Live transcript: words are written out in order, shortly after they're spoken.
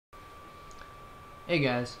Hey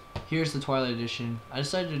guys, here's the Twilight edition. I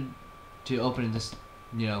decided to open this,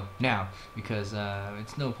 now because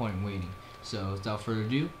it's no point in waiting. So without further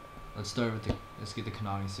ado, let's get the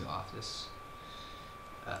Konami seal off this.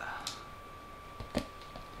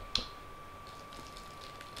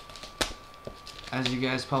 As you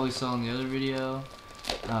guys probably saw in the other video,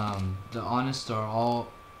 the Honest are all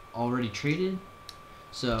already traded.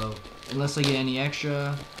 So unless I get any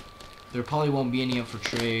extra, there probably won't be any up for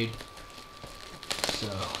trade. So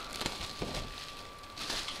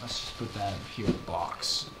let's just put that here in the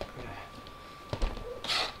box.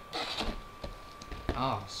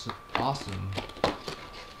 Oh, so awesome.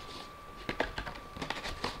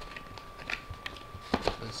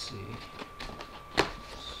 Let's see. Let's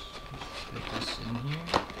put this in here.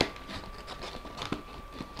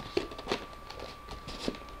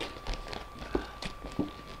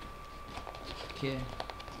 Okay.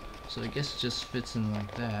 So I guess it just fits in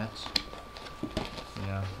like that.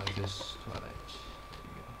 Yeah, like this Twilight.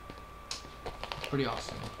 There you go. Pretty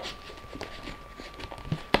awesome.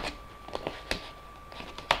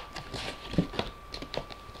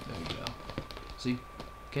 There you go. See?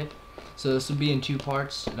 Okay. So this will be in two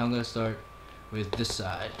parts, and I'm gonna start with this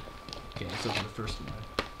side. Okay, let's open the first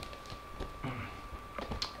one.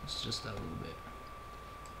 It's just that a little bit.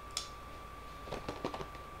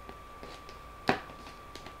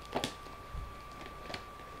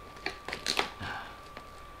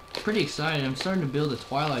 Pretty excited. I'm starting to build a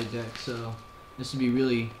Twilight deck, so this would be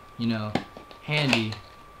really, handy.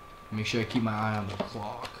 Make sure I keep my eye on the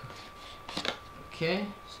clock. Okay,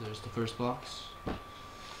 so there's the first box.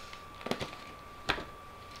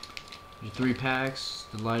 Your 3 packs: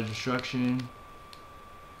 the Light of Destruction,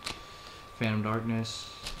 Phantom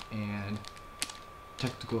Darkness, and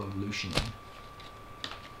Technical Evolution,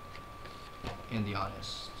 and the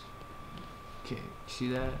Honest. Okay, see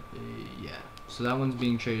that? Yeah. So that one's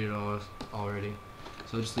being traded already.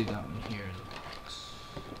 So I'll just leave that one here in the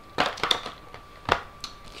box.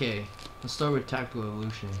 Okay, let's start with Tactical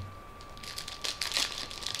Evolution.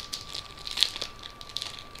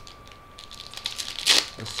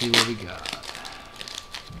 Let's see what we got.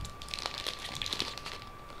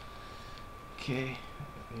 Okay,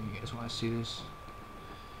 you guys want to see this?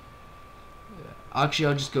 Yeah. Actually,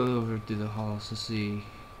 I'll just go over through the halls to see.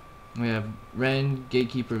 We have Ren,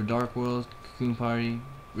 Gatekeeper of Dark World, Cocoon Party,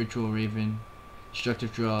 Ritual Raven,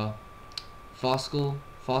 Destructive Draw, Fossil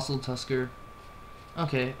Tusker.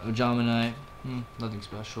 Okay, Ojamanite. Nothing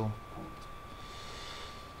special.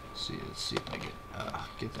 Let's see if I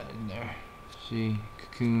get that in there. See,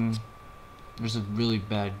 Cocoon. There's a really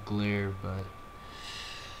bad glare, but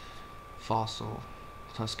Fossil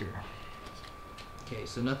Tusker. Okay,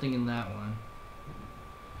 so nothing in that one.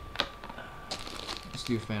 Let's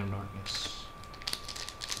do Phantom Darkness.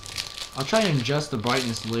 I'll try and adjust the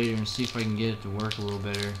brightness later and see if I can get it to work a little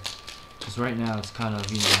better. Because right now it's kind of,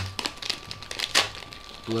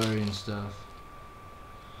 blurry and stuff.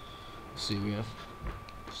 Let's see, we have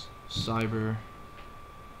Cyber,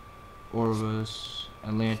 Orvus,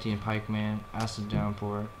 Atlantean Pikeman, Acid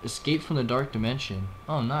Downpour, Escape from the Dark Dimension.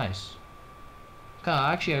 Oh, nice.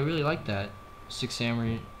 Actually, I really like that. 6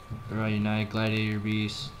 Samurai United, Gladiator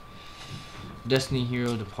Beast, Destiny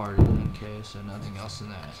Hero Departed. Okay, so nothing else in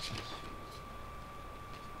that.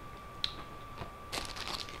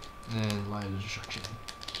 And then Light of Destruction.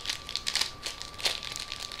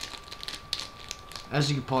 As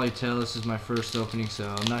you can probably tell, this is my first opening, so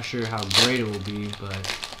I'm not sure how great it will be,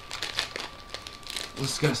 but we'll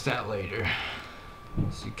discuss that later.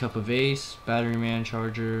 Let's see, Cup of Ace, Battery Man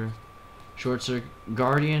Charger, Short Circuit,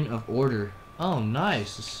 Guardian of Order. Oh,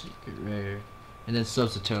 nice, a secret rare. And then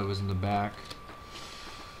Substitute was in the back.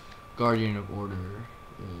 Guardian of Order.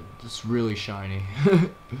 It's really shiny.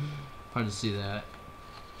 Hard to see that.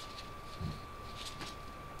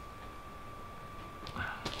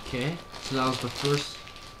 Okay, so that was the first.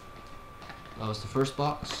 That was the first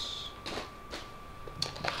box.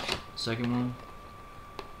 Second one.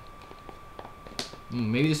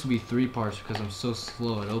 Maybe this will be 3 parts because I'm so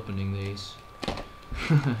slow at opening these.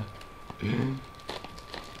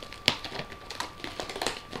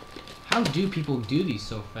 How do people do these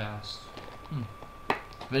so fast?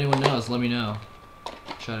 If anyone knows, let me know.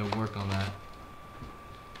 Try to work on that.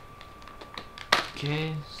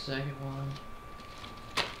 Okay, second one.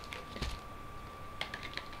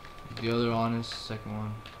 The other Honest, second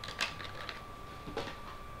one.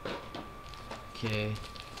 Okay.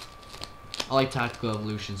 I like Tactical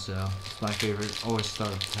Evolution, so it's my favorite. Always start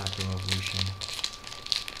with Tactical Evolution.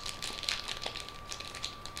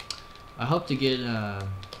 I hope to get,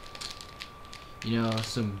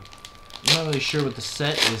 some I'm not really sure what the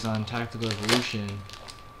set is on Tactical Evolution.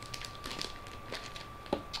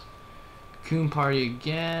 Cocoon Party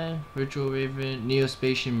again, Ritual Raven,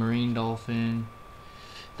 Neospatian Marine Dolphin,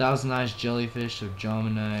 Thousand Eyes Jellyfish of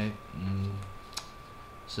Jomonite.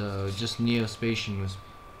 So just Neospatian was,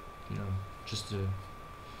 you know, just the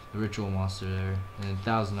ritual monster there, and then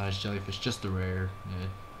Thousand Eyes Jellyfish, just the rare. Yeah,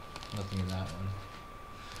 nothing in that one.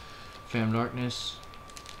 Phantom Darkness.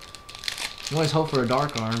 You always hope for a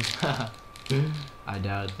Dark Arm. I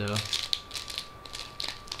doubt it though.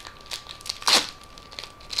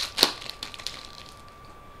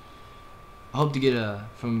 I hope to get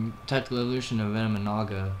from Tactical Evolution a Venom and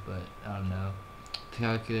Naga, but I don't know.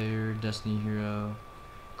 Calculator, Destiny Hero,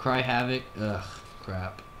 Cry Havoc, ugh,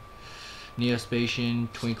 crap.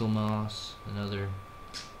 Neospatian, Twinkle Moss, another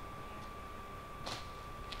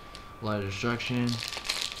Light of Destruction.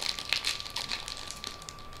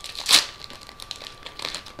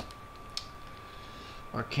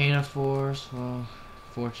 Arcana Force, well,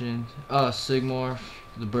 Fortune. Oh, Sigmar,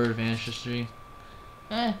 the Bird of Ancestry.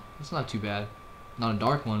 It's not too bad. Not a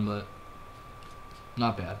dark one, but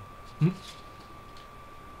not bad.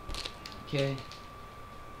 Okay.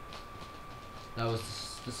 That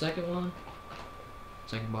was the second one.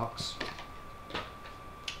 Second box.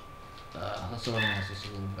 Let's organize this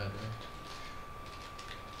a little better.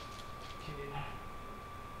 Okay.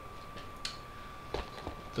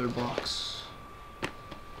 Third box.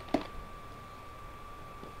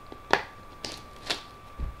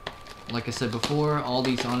 Like I said before, all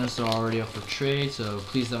these honors are already up for trade, so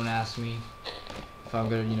please don't ask me if I'm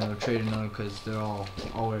gonna, you know, trade another, because they're all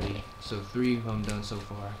already. So 3 of them done so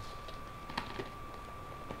far.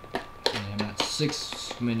 And I'm at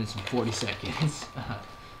 6 minutes and 40 seconds.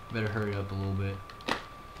 Better hurry up a little bit.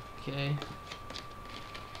 Okay.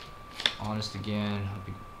 Honest again.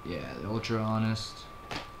 Yeah, the Ultra Honest.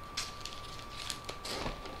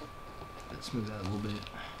 Let's move that a little bit.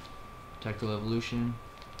 Tactical Evolution.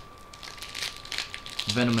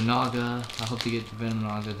 Venom and Naga. I hope to get Venom and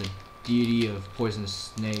Naga, the deity of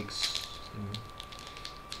poisonous snakes.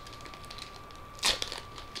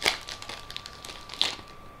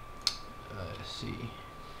 Let's see.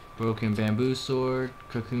 Broken Bamboo Sword,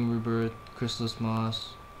 Cocoon Rebirth, Chrysalis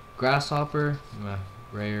Moss, Grasshopper,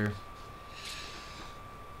 rare.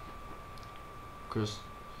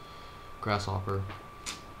 Grasshopper.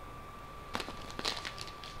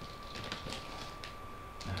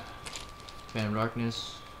 Phantom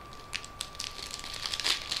Darkness.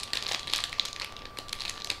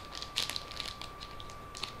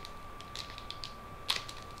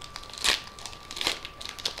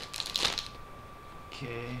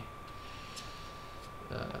 Okay.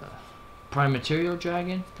 Prime Material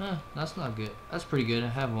Dragon. Huh, that's not good. That's pretty good. I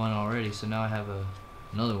have one already, so now I have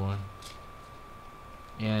another one.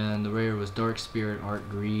 And the rare was Dark Spirit Art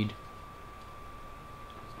Greed.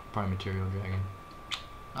 Prime Material Dragon.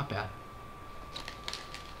 Not bad.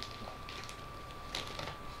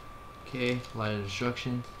 Okay, Light of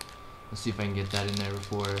Destruction. Let's see if I can get that in there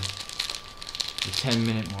before the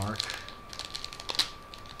 10-minute mark.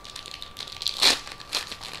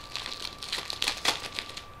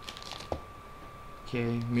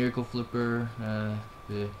 Okay, Miracle Flipper,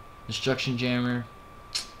 the Destruction Jammer.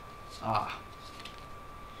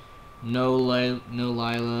 No Lila,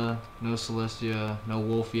 no Celestia, no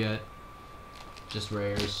Wolf yet. Just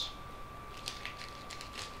rares.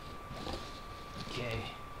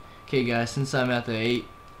 Okay guys, since I'm at the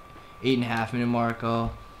 8.5 minute mark,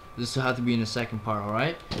 this will have to be in the second part,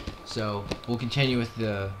 alright? So we'll continue with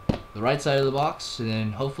the right side of the box, and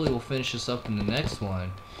then hopefully we'll finish this up in the next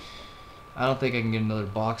one. I don't think I can get another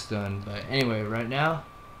box done, but anyway, right now,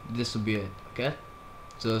 this will be it, okay?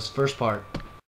 So this first part.